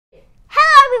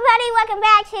everybody, welcome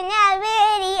back to another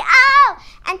video.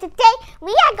 And today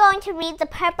we are going to read The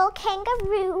Purple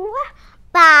Kangaroo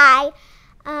by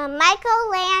Michael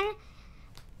Land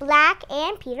Black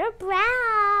and Peter Brown.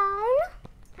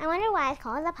 I wonder why it's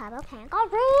called The Purple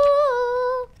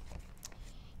Kangaroo.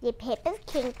 The Purple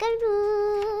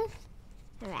Kangaroo.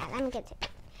 Alright, let me get to it.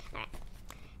 Alright.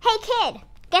 Hey kid,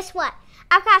 guess what?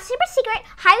 I've got a super secret,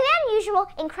 highly unusual,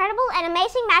 incredible, and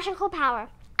amazing magical power.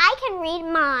 I can read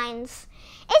minds.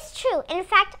 It's true. In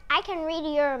fact, I can read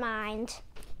your mind.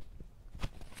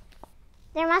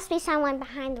 There must be someone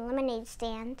behind the lemonade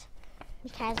stand.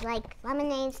 Because,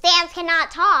 lemonade stands cannot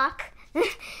talk.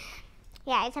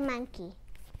 Yeah, it's a monkey.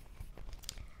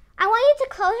 I want you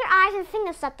to close your eyes and think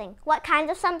of something. What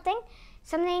kind of something?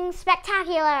 Something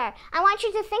spectacular. I want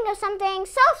you to think of something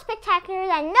so spectacular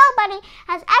that nobody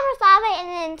has ever thought of it in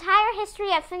the entire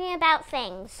history of thinking about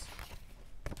things.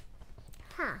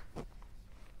 Huh.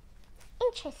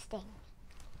 Interesting.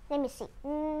 Let me see.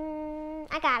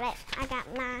 I got it. I got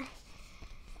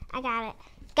it.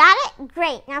 Got it?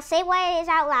 Great. Now say what it is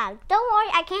out loud. Don't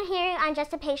worry, I can't hear you. I'm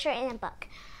just a picture in a book.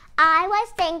 I was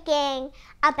thinking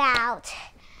about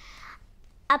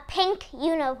a pink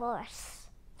universe.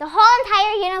 The whole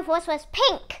entire universe was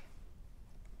pink.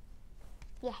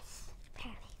 Yes,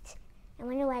 perfect. I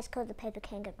wonder why it's called the Purple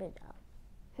Kangaroo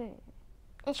though.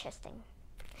 Interesting.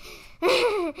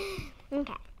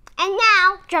 Okay. And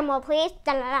now, drum roll please.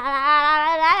 Da, da, da,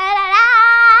 da, da, da, da.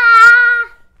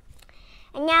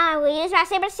 And now I will use my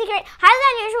super secret, highly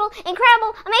unusual,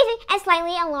 incredible, amazing, and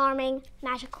slightly alarming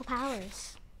magical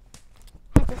powers.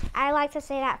 I like to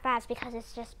say that fast because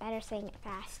it's just better saying it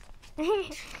fast. Look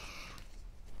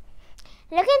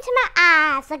into my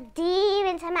eyes. Look deep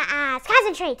into my eyes.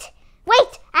 Concentrate.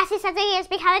 Wait. I see something is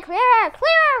becoming clearer.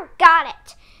 Clearer. Got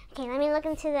it. Okay, let me look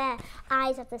into the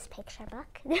eyes of this picture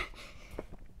book.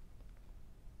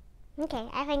 Okay,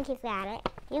 I think you've got it.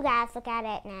 You guys look at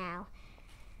it now.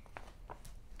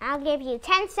 I'll give you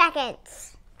 10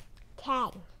 seconds.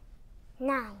 10,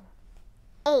 9,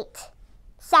 8,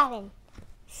 7,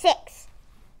 6,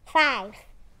 5,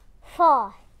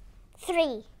 4,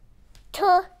 3,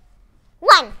 2,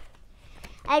 1.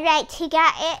 All right, he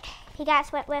got it. He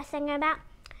got what we're thinking about.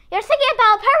 You're thinking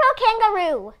about Purple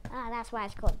Kangaroo. Oh, that's why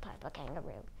it's called Purple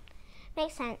Kangaroo.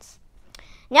 Makes sense.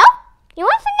 No? You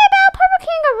weren't thinking about Purple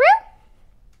Kangaroo?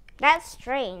 That's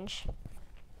strange.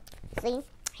 See?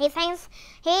 He thinks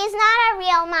he's not a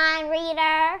real mind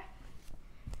reader.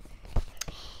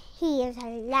 He is a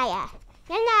liar.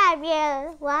 You're not a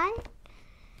real one.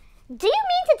 Do you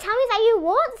mean to tell me that you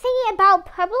weren't thinking about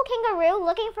Purple Kangaroo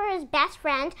looking for his best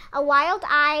friend, a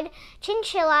wild-eyed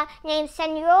chinchilla named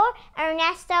Senor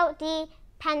Ernesto de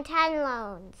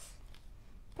Pantalones?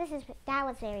 That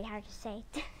was very hard to say.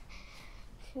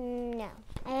 No,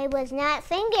 I was not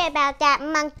thinking about that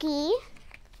monkey.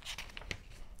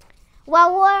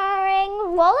 While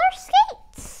wearing roller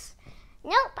skates?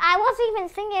 Nope, I wasn't even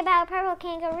thinking about Purple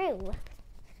Kangaroo.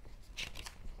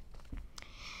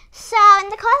 So, in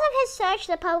the course of his search,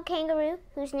 the Purple Kangaroo,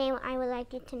 whose name I would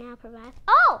like you to now provide.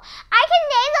 Oh, I can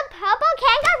name the Purple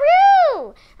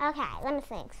Kangaroo! Okay, let me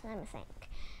think.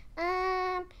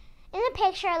 In the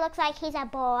picture, it looks like he's a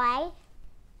boy.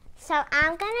 So,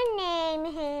 I'm gonna name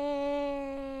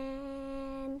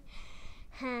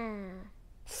him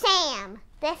Sam.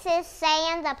 This is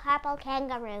Sam the Purple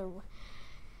Kangaroo.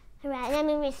 Alright, let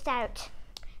me restart.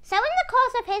 So, in the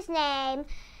course of his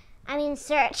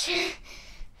search,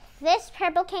 this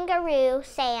Purple Kangaroo,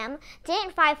 Sam,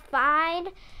 didn't find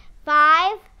five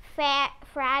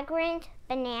fragrant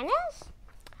bananas?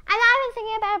 I'm not even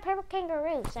thinking about a Purple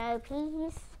Kangaroo, so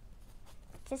please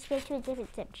just go to a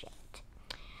different subject.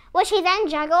 Which he then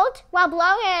juggled while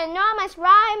blowing an enormous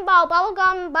rainbow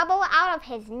bubblegum bubble out of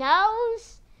his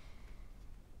nose.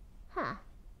 Huh.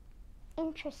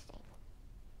 Interesting.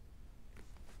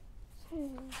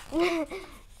 And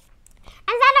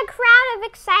then a crowd of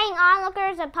exciting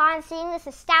onlookers, upon seeing this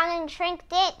astounding trick,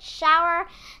 did shower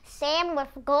Sam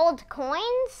with gold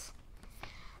coins.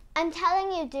 I'm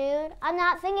telling you, dude, I'm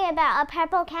not thinking about a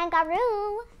Purple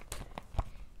Kangaroo.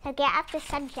 So get off the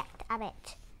subject of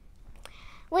it.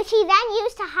 Which he then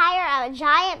used to hire a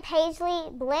giant paisley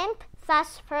blimp,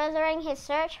 thus furthering his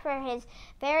search for his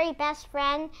very best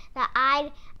friend,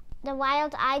 the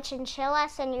wild-eyed chinchilla,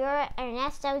 Senor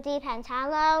Ernesto de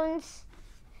Pantalones.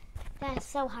 That's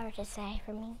so hard to say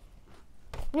for me.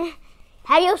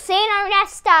 Have you seen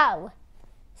Ernesto?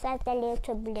 Said the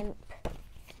little blimp.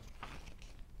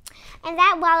 And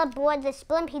that while aboard this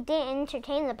blimp, he didn't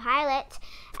entertain the pilot,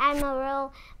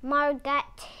 Admiral Margot.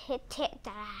 I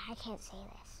can't say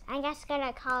this. I'm just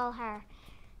gonna call her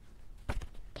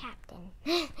Captain.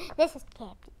 This is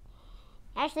Captain.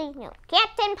 Actually, no.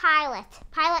 Captain Pilot.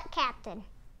 Pilot Captain.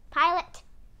 Pilot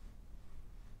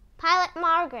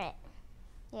Margaret.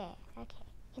 Yeah, okay.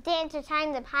 He did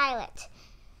entertain the pilot.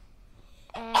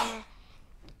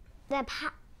 The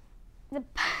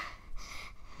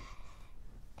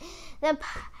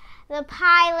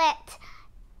pilot,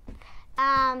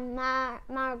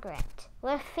 Margaret,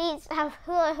 with feats of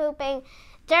hula hooping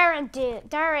during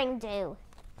do.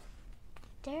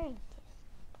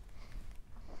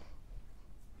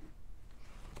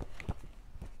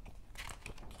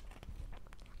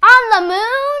 On the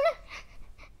moon?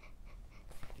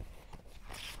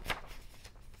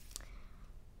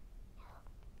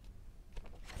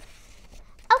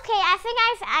 Okay, I think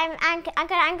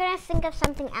I'm gonna think of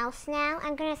something else now.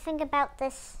 I'm gonna think about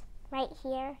this right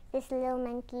here, this little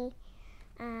monkey,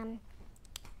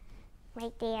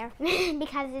 right there,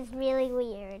 because it's really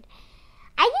weird.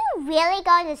 Are you really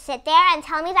going to sit there and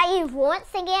tell me that you weren't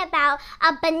thinking about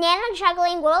a banana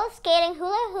juggling, roller skating,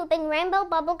 hula hooping, rainbow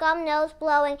bubblegum nose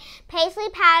blowing, paisley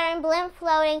pattern, blimp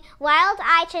floating,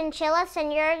 wild-eyed chinchilla,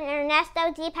 Senor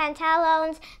Ernesto de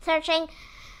Pantalones searching,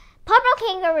 purple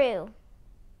kangaroo?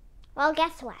 Well,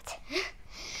 guess what?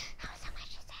 Oh, so much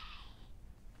to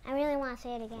say. I really want to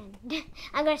say it again.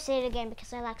 I'm going to say it again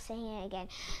because I like saying it again.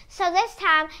 So this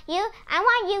time, I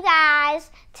want you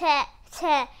guys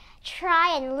to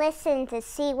try and listen to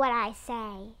see what I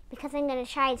say, because I'm going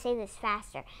to try and say this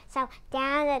faster. So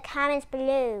down in the comments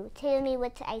below, tell me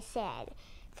what I said.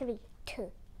 3,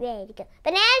 2, ready to go.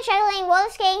 Banana juggling,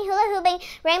 roller skating, hula hooping,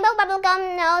 rainbow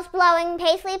bubblegum nose blowing,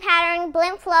 paisley pattern,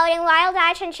 blimp floating,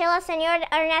 wild-eyed chinchilla, Senor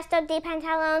Ernesto de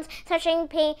Pantalones, searching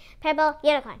purple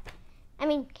unicorn. I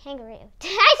mean kangaroo.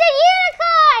 I said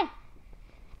unicorn!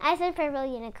 I said purple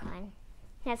unicorn.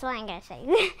 That's what I'm going to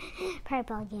say.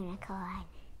 Purple unicorn.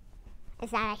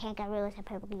 It's not a kangaroo, it's a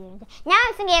purple unicorn. Now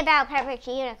I'm thinking about purple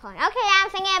unicorn. Okay, I'm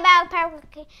thinking about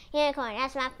purple unicorn.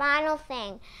 That's my final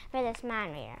thing for this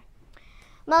mind reader.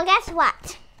 Well, guess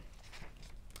what?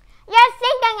 You're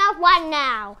thinking of one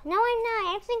now. No, I'm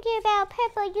not. I'm thinking about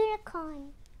purple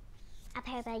unicorn. A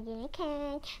purple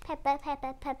unicorn. Purple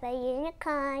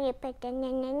unicorn. You put the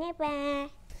na-na-na-na.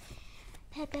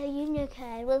 Purple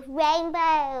unicorn with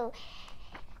rainbow.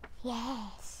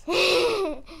 Yes.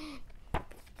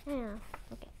 Oh,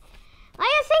 okay. Well,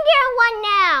 you're thinking of one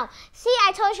now. See,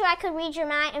 I told you I could read your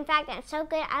mind. In fact, I'm so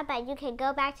good, I bet you could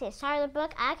go back to the start of the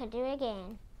book. I could do it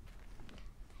again.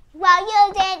 Well,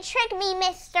 you didn't trick me,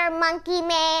 Mr. Monkey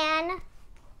Man.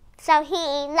 So he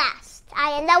lost.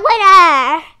 I am the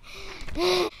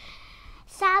winner.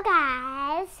 So,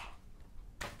 guys,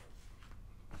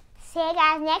 see you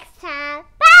guys next time.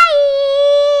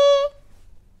 Bye!